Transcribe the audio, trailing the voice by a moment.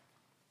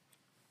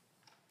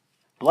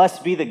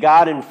Blessed be the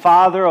God and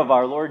Father of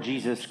our Lord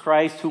Jesus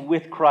Christ, who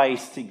with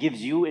Christ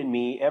gives you and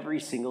me every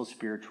single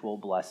spiritual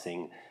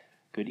blessing.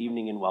 Good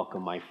evening and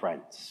welcome, my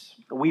friends.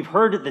 We've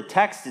heard the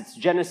text. It's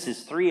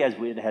Genesis 3, as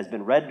it has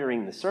been read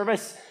during the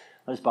service.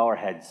 Let us bow our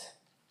heads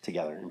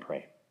together and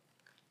pray.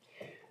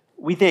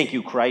 We thank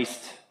you,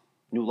 Christ.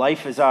 New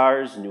life is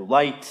ours, new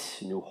light,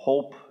 new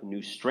hope,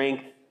 new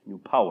strength, new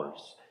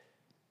powers.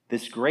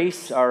 This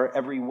grace our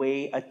every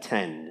way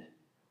attend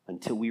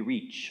until we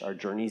reach our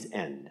journey's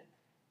end.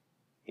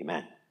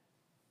 Amen.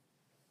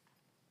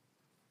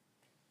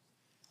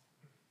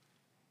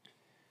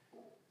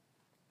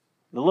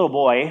 The little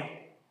boy,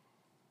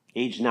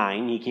 age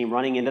 9, he came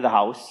running into the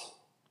house,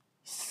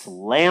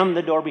 slammed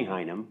the door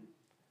behind him,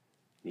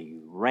 and he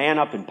ran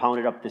up and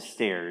pounded up the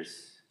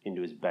stairs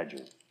into his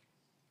bedroom.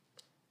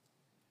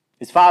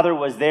 His father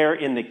was there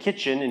in the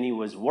kitchen, and he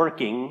was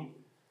working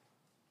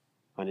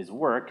on his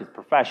work, his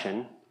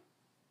profession.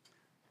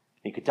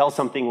 He could tell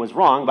something was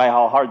wrong by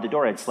how hard the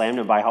door had slammed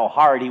and by how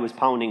hard he was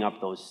pounding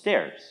up those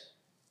stairs.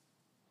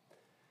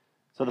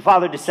 So the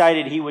father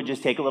decided he would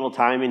just take a little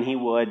time and he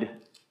would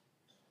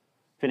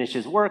finish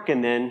his work,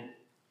 and then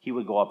he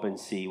would go up and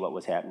see what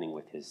was happening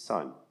with his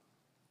son.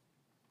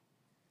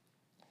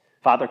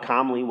 Father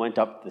calmly went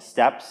up the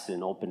steps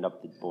and opened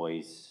up the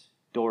boy's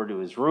door to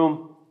his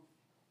room.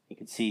 He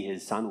could see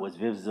his son was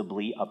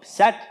visibly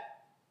upset.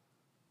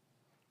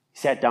 He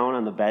sat down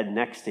on the bed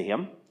next to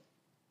him.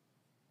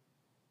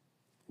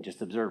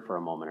 Just observed for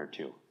a moment or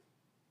two.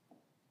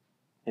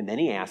 And then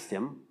he asked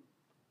him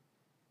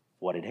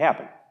what had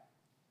happened,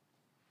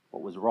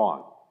 what was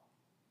wrong.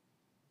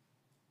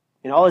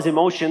 In all his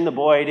emotion, the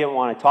boy didn't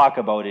want to talk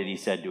about it, he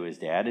said to his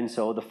dad, and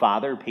so the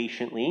father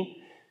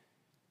patiently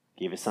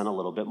gave his son a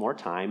little bit more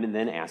time and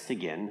then asked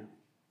again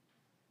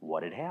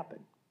what had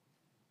happened.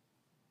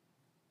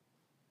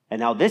 And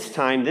now this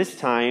time,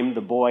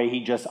 the boy,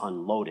 he just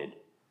unloaded.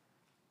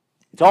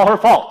 It's all her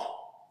fault.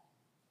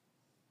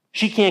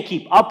 She can't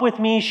keep up with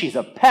me. She's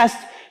a pest.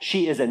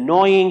 She is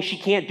annoying. She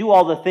can't do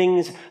all the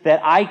things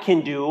that I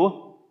can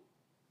do.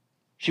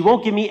 She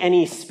won't give me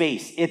any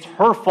space. It's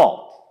her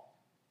fault.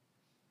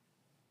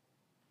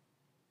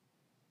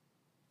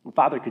 The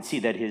father could see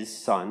that his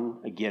son,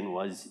 again,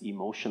 was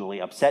emotionally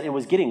upset. It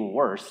was getting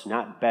worse,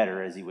 not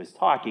better, as he was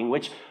talking,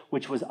 which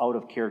was out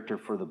of character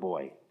for the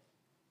boy.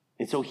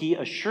 And so he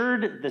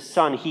assured the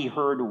son he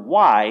heard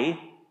why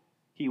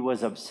he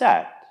was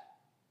upset.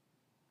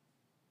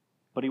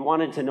 But he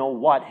wanted to know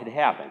what had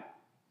happened.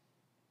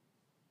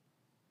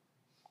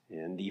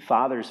 And the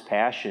father's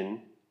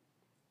passion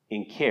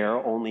and care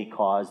only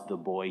caused the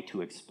boy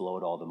to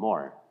explode all the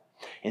more.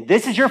 And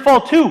this is your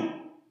fault too.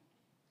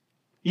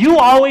 You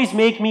always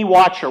make me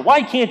watch her.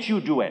 Why can't you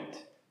do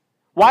it?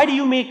 Why do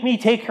you make me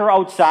take her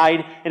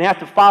outside and have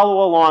to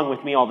follow along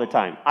with me all the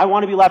time? I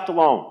want to be left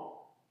alone.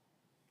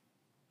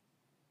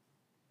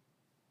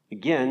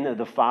 Again,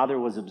 the father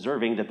was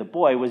observing that the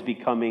boy was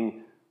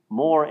becoming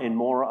more and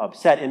more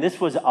upset. And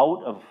this was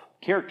out of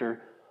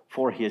character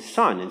for his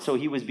son. And so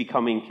he was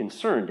becoming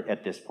concerned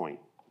at this point.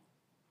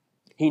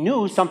 He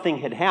knew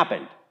something had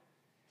happened.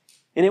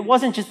 And it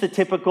wasn't just the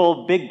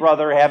typical big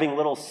brother having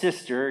little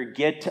sister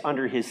get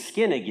under his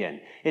skin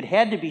again. It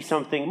had to be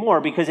something more,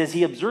 because as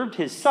he observed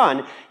his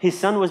son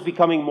was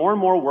becoming more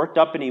and more worked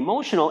up and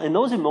emotional. And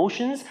those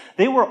emotions,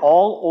 they were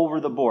all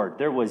over the board.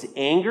 There was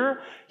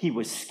anger. He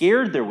was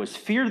scared. There was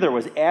fear. There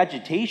was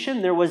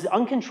agitation. There was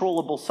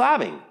uncontrollable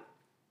sobbing.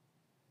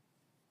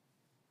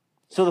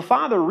 So the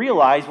father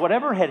realized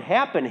whatever had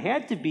happened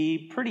had to be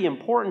pretty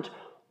important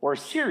or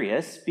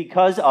serious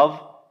because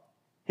of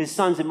his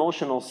son's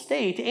emotional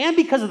state and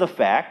because of the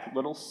fact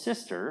little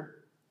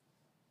sister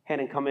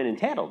hadn't come in and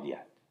tattled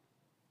yet.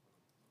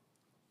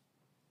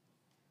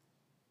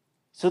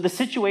 So the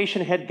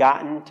situation had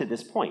gotten to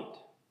this point.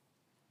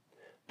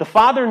 The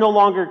father no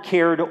longer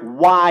cared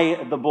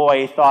why the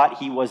boy thought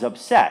he was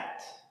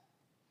upset.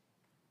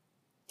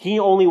 He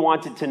only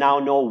wanted to now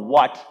know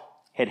what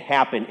had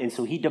happened, and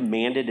so he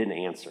demanded an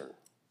answer.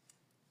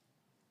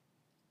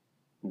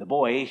 And the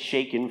boy,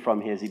 shaken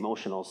from his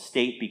emotional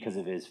state because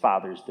of his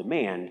father's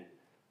demand,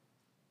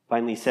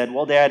 finally said,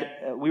 "Well,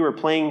 Dad, we were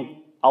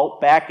playing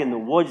out back in the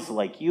woods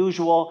like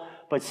usual,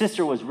 but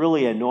Sister was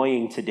really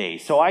annoying today.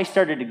 So I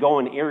started to go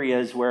in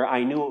areas where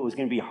I knew it was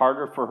going to be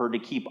harder for her to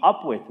keep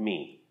up with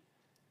me.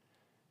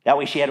 That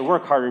way she had to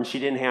work harder and she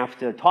didn't have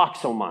to talk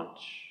so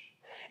much.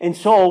 And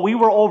so we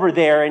were over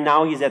there," and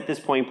now he's at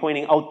this point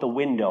pointing out the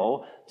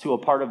window to a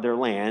part of their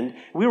land.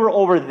 "We were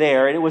over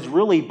there, and it was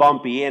really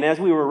bumpy, and as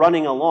we were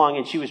running along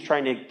and she was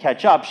trying to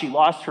catch up, she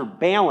lost her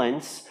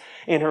balance,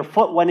 and her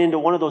foot went into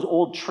one of those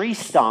old tree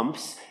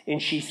stumps,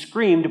 and she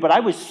screamed. But I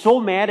was so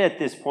mad at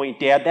this point,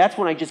 Dad, that's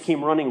when I just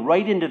came running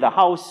right into the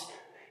house.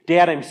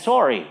 Dad, I'm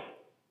sorry."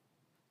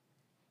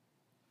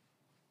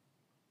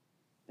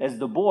 As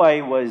the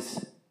boy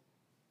was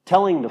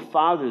telling the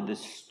father the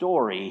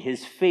story,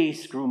 his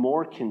face grew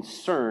more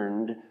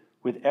concerned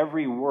with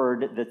every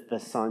word that the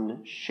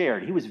son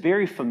shared. He was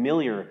very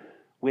familiar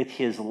with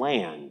his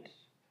land.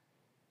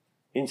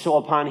 And so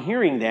upon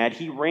hearing that,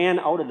 he ran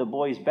out of the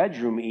boy's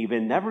bedroom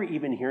never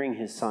even hearing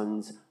his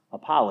son's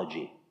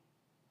apology.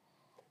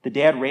 The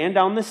dad ran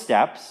down the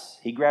steps.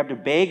 He grabbed a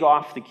bag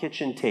off the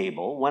kitchen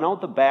table, went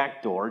out the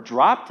back door,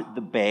 dropped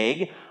the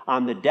bag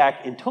on the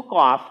deck, and took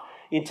off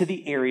into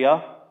the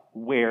area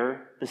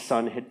where the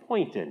son had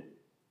pointed.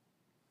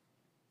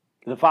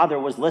 The father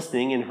was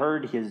listening and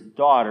heard his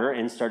daughter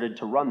and started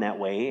to run that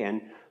way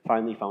and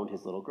finally found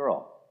his little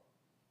girl.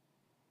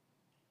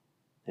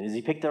 And as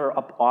he picked her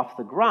up off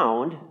the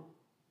ground,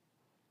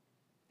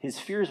 his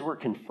fears were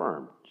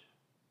confirmed.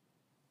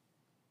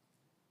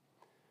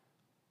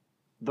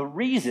 The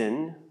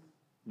reason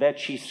that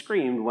she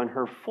screamed when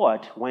her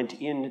foot went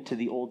into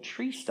the old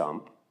tree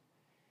stump,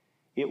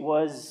 it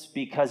was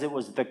because it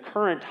was the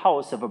current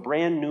house of a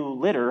brand new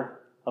litter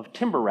of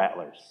timber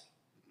rattlers.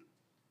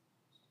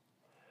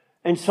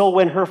 And so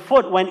when her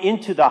foot went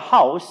into the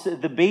house,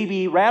 the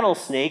baby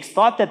rattlesnakes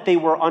thought that they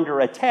were under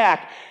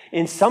attack,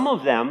 and some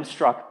of them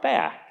struck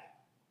back.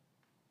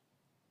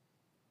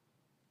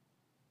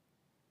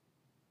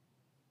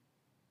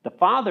 The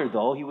father,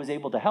 though, he was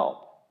able to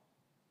help.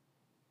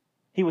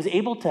 He was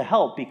able to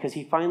help because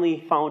he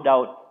finally found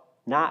out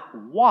not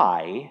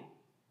why,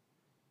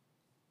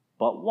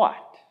 but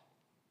what.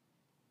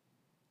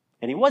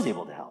 And he was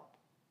able to help.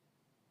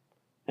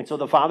 And so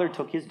the father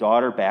took his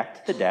daughter back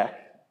to the deck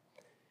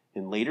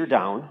and laid her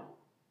down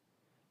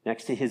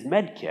next to his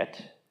med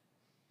kit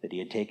that he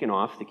had taken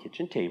off the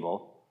kitchen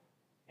table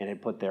and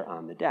had put there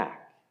on the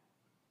deck.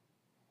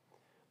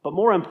 But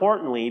more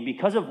importantly,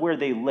 because of where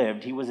they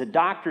lived, he was a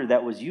doctor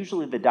that was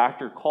usually the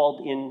doctor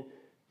called in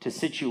to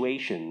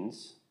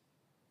situations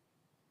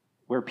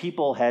where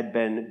people had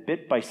been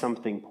bit by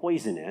something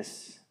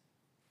poisonous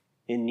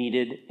and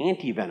needed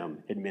antivenom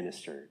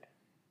administered.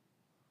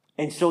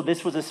 And so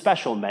this was a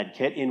special med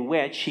kit in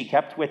which he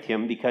kept with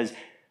him because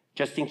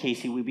just in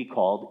case he would be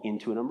called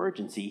into an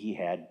emergency, he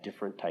had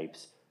different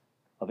types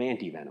of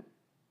antivenom.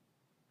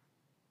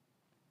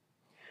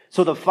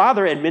 So the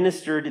father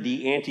administered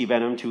the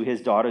antivenom to his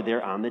daughter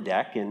there on the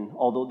deck, and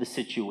although the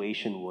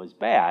situation was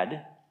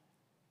bad,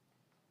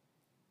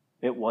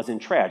 it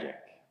wasn't tragic.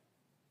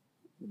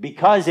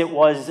 Because it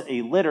was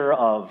a litter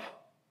of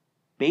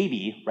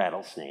baby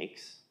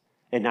rattlesnakes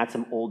and not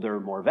some older,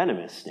 more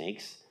venomous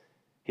snakes,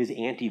 his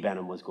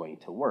antivenom was going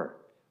to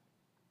work.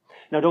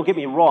 Now, don't get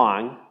me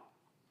wrong.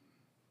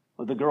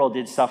 The girl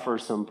did suffer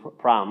some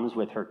problems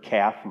with her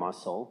calf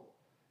muscle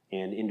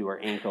and into her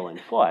ankle and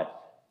foot.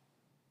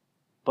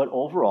 But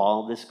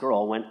overall, this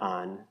girl went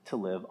on to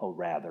live a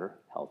rather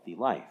healthy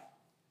life.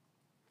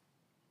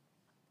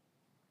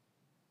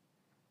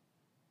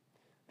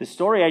 The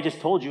story I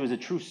just told you is a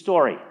true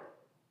story.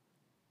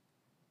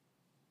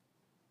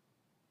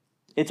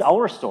 It's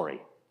our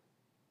story.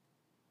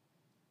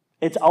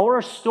 It's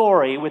our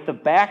story with the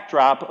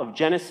backdrop of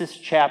Genesis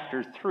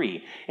chapter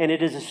 3. And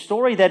it is a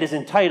story that is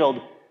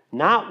entitled,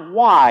 not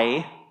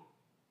why,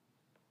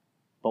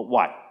 but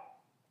what.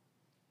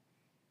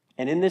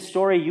 And in this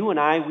story, you and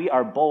I, we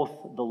are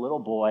both the little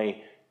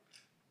boy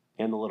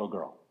and the little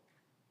girl.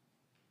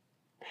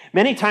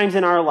 Many times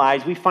in our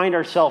lives, we find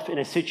ourselves in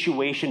a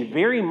situation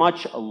very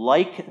much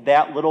like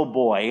that little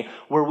boy,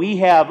 where we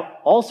have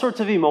all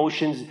sorts of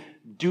emotions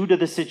due to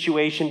the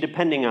situation,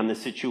 depending on the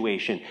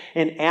situation.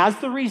 And as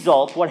the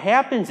result, what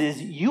happens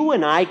is you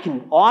and I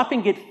can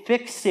often get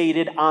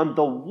fixated on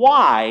the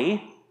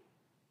why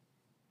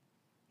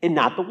and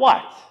not the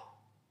what.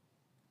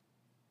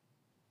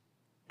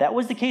 That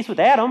was the case with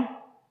Adam.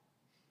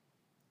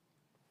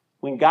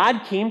 When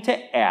God came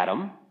to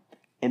Adam,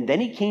 and then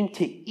he came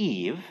to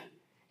Eve,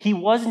 he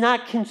was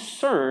not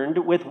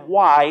concerned with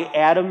why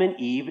Adam and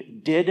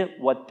Eve did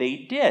what they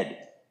did.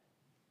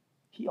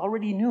 He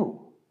already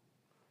knew.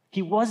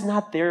 He was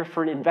not there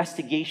for an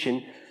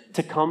investigation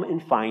to come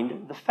and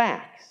find the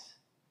facts.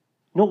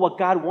 No, what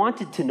God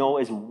wanted to know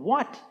is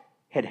what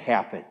had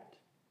happened.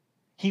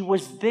 He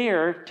was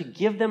there to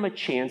give them a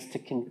chance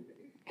to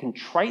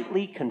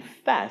contritely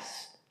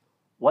confess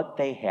what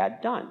they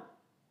had done.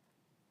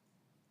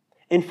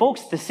 And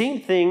folks, the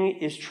same thing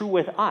is true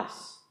with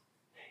us.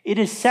 It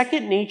is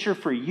second nature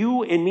for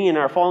you and me in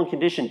our fallen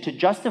condition to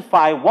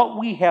justify what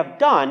we have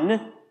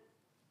done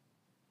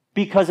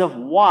because of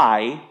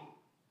why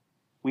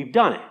we've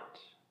done it.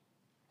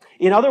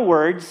 In other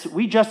words,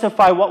 we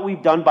justify what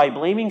we've done by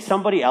blaming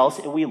somebody else,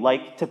 and we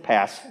like to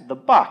pass the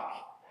buck.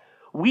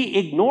 We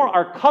ignore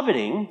our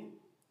coveting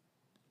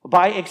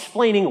by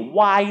explaining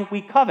why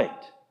we covet.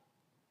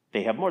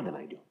 They have more than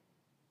I do.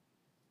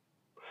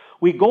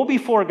 We go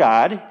before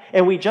God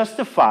and we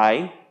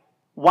justify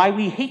why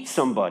we hate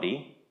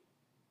somebody.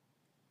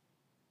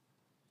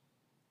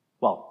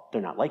 Well,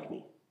 they're not like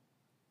me.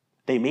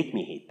 They make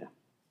me hate them.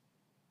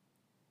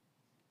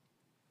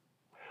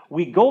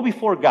 We go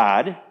before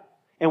God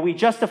and we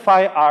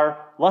justify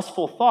our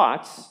lustful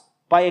thoughts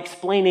by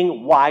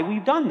explaining why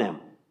we've done them.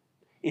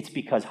 It's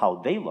because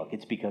how they look.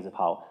 It's because of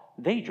how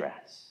they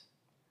dress.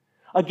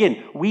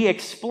 Again, we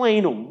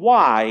explain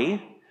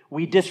why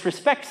we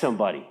disrespect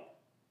somebody.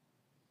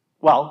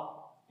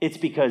 Well, it's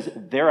because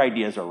their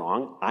ideas are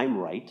wrong. I'm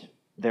right.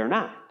 They're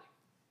not.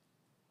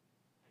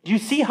 Do you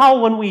see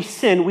how when we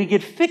sin, we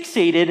get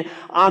fixated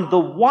on the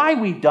why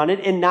we've done it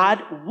and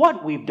not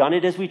what we've done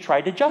it as we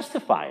try to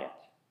justify it?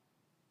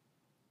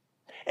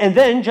 And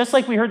then, just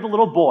like we heard the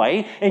little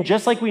boy, and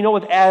just like we know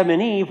with Adam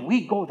and Eve,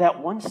 we go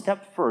that one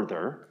step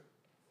further,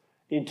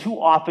 and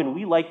too often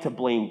we like to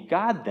blame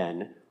God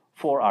then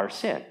for our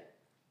sin.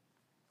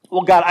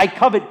 Well, God, I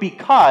covet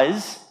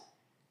because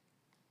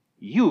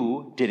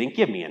you didn't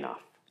give me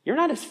enough. You're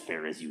not as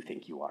fair as you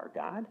think you are,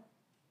 God.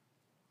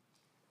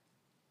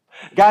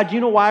 God, do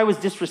you know why I was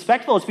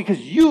disrespectful? It's because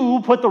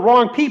you put the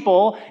wrong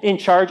people in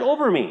charge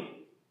over me.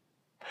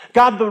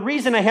 God, the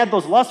reason I had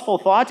those lustful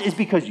thoughts is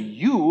because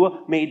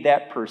you made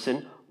that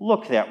person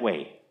look that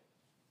way.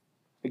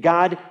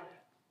 God,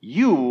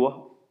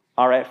 you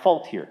are at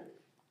fault here.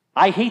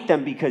 I hate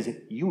them because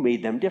you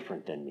made them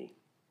different than me.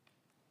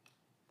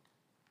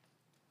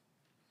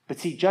 But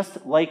see,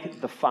 just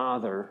like the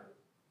Father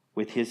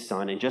with his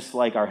Son, and just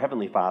like our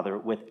Heavenly Father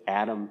with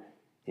Adam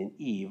and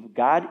Eve,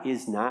 God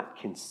is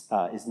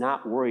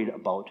not worried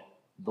about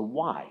the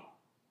why.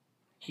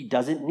 He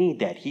doesn't need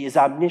that. He is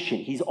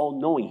omniscient. He's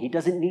all-knowing. He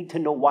doesn't need to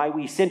know why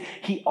we sin.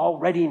 He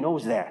already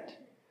knows that.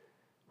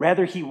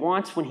 Rather, he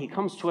wants, when he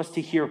comes to us,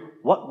 to hear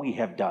what we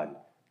have done.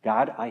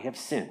 God, I have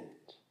sinned.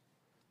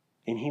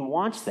 And he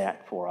wants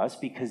that for us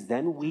because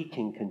then we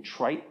can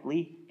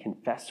contritely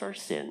confess our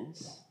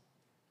sins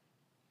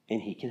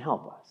and he can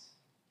help us.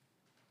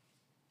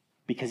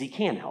 Because he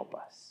can help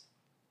us.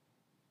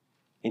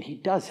 And he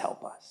does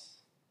help us.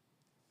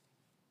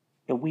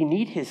 And we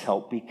need his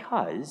help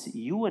because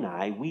you and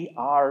I, we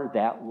are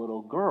that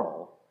little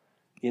girl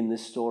in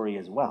this story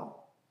as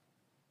well.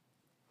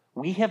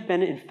 We have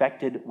been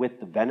infected with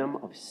the venom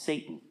of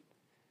Satan.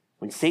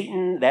 When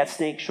Satan, that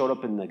snake, showed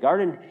up in the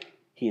garden,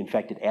 he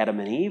infected Adam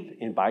and Eve,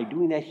 and by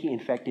doing that, he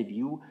infected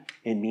you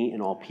and me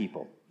and all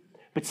people.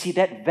 But see,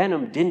 that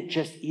venom didn't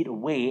just eat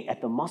away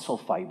at the muscle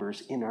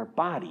fibers in our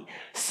body.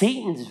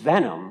 Satan's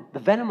venom, the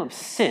venom of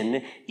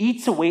sin,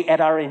 eats away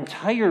at our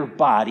entire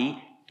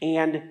body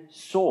and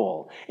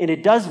soul. And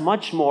it does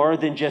much more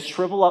than just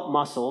shrivel up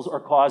muscles or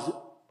cause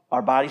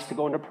our bodies to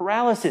go into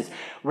paralysis.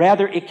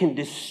 Rather, it can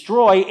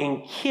destroy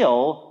and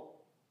kill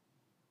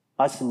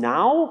us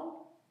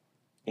now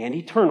and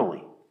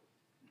eternally.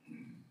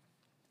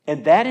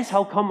 And that is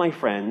how come, my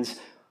friends,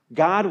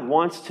 God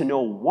wants to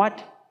know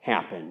what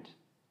happened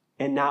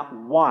and not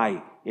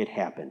why it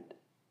happened.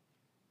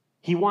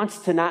 He wants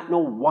to not know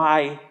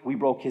why we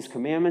broke his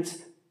commandments,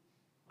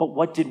 but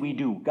what did we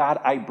do? God,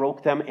 I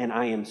broke them and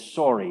I am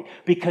sorry.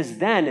 Because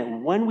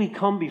then when we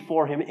come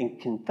before him and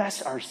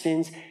confess our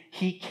sins,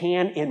 he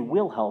can and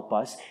will help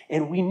us,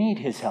 and we need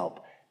his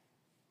help.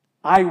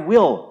 I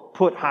will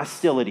put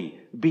hostility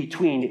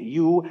between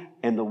you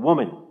and the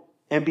woman,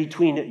 and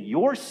between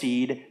your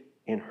seed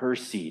and her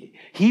seed.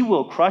 He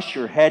will crush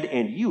your head,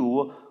 and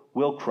you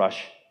will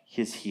crush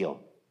his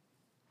heel.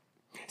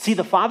 See,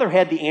 the Father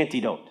had the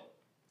antidote.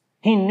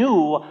 He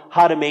knew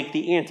how to make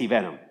the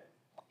antivenom.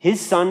 His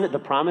Son, the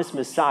promised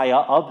Messiah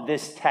of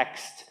this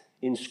text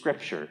in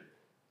Scripture,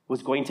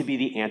 was going to be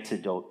the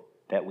antidote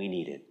that we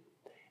needed.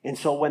 And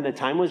so when the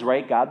time was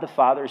right, God the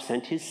Father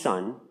sent his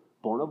Son,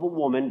 born of a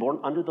woman, born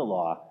under the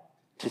law,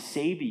 to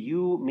save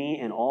you, me,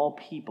 and all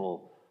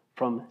people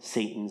from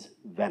Satan's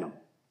venom.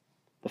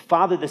 The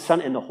Father, the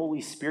Son, and the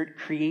Holy Spirit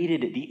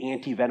created the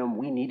antivenom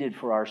we needed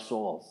for our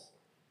souls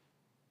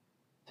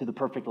to the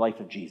perfect life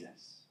of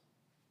Jesus.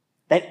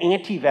 That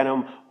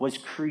antivenom was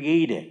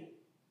created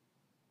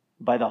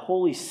by the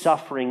holy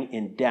suffering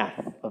and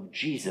death of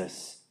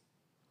Jesus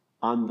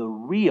on the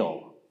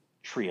real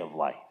tree of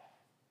life.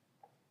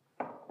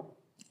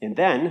 And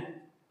then,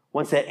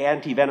 once that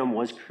antivenom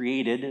was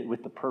created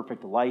with the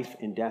perfect life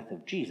and death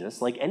of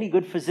Jesus, like any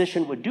good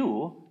physician would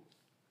do,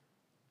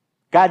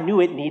 God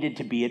knew it needed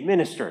to be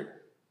administered.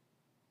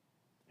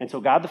 And so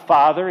God the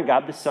Father and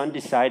God the Son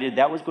decided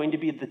that was going to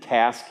be the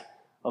task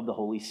of the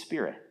Holy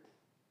Spirit.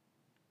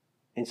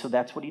 And so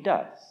that's what he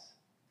does.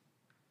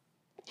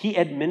 He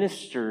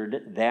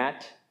administered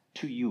that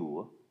to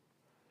you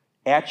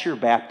at your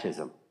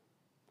baptism,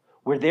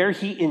 where there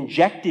he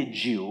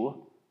injected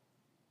you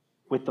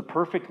with the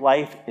perfect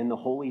life and the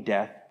holy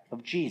death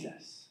of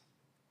Jesus.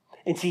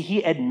 And see,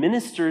 he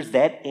administers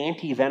that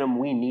antivenom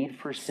we need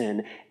for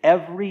sin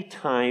every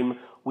time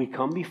we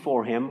come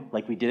before him,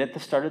 like we did at the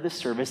start of the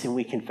service, and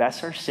we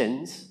confess our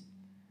sins.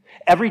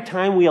 Every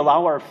time we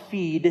allow our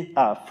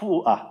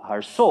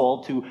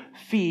soul to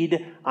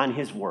feed on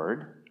his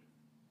word.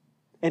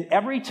 And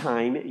every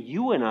time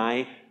you and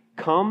I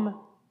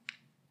come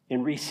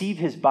and receive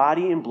his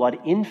body and blood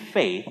in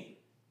faith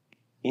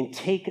and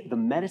take the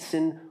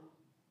medicine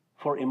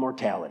for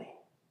immortality,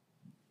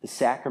 the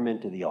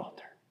sacrament of the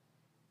altar.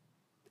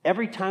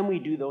 Every time we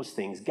do those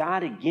things,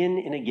 God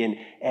again and again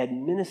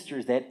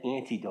administers that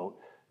antidote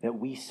that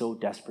we so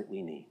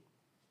desperately need.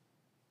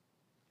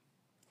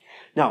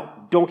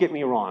 Now, don't get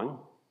me wrong.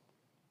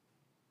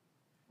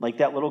 Like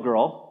that little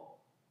girl,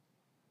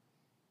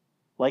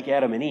 like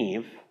Adam and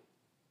Eve,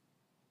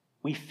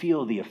 we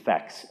feel the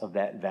effects of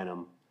that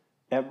venom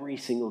every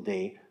single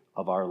day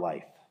of our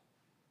life.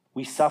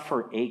 We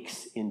suffer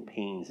aches and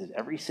pains as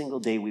every single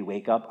day we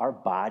wake up, our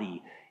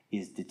body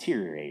is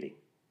deteriorating.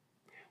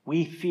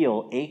 We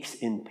feel aches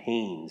and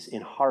pains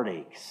and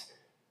heartaches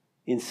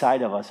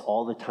inside of us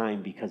all the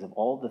time because of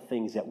all the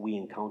things that we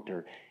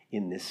encounter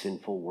in this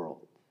sinful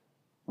world.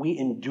 We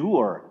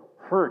endure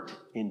hurt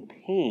and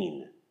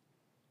pain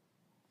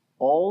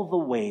all the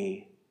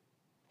way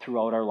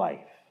throughout our life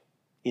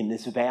in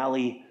this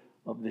valley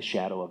of the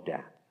shadow of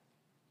death.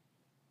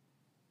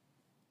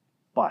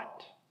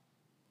 But,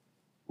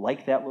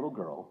 like that little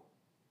girl,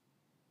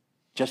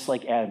 just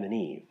like Adam and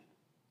Eve,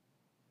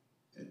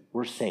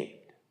 we're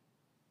saved.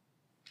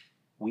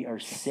 We are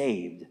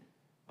saved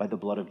by the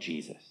blood of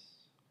Jesus.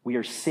 We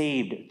are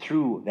saved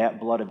through that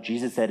blood of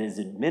Jesus that is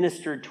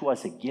administered to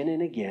us again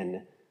and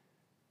again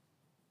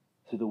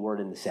through the word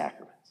and the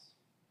sacraments.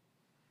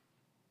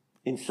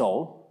 And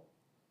so,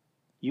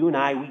 you and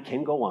I, we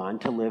can go on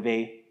to live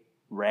a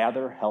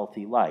rather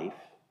healthy life,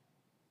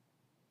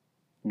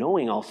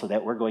 knowing also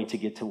that we're going to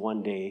get to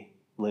one day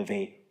live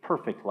a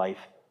perfect life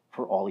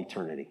for all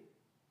eternity.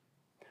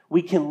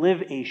 We can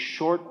live a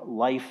short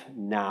life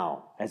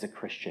now as a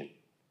Christian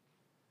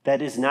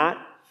that is not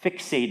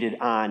fixated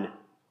on,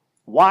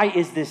 why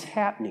is this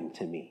happening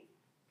to me?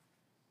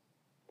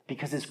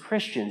 Because as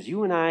Christians,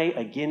 you and I,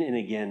 again and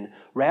again,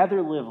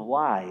 rather live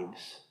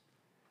lives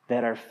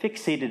that are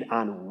fixated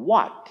on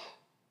what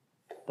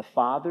the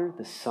Father,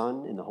 the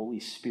Son, and the Holy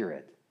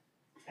Spirit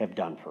have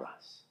done for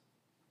us.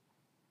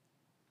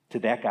 To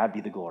that God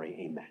be the glory.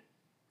 Amen.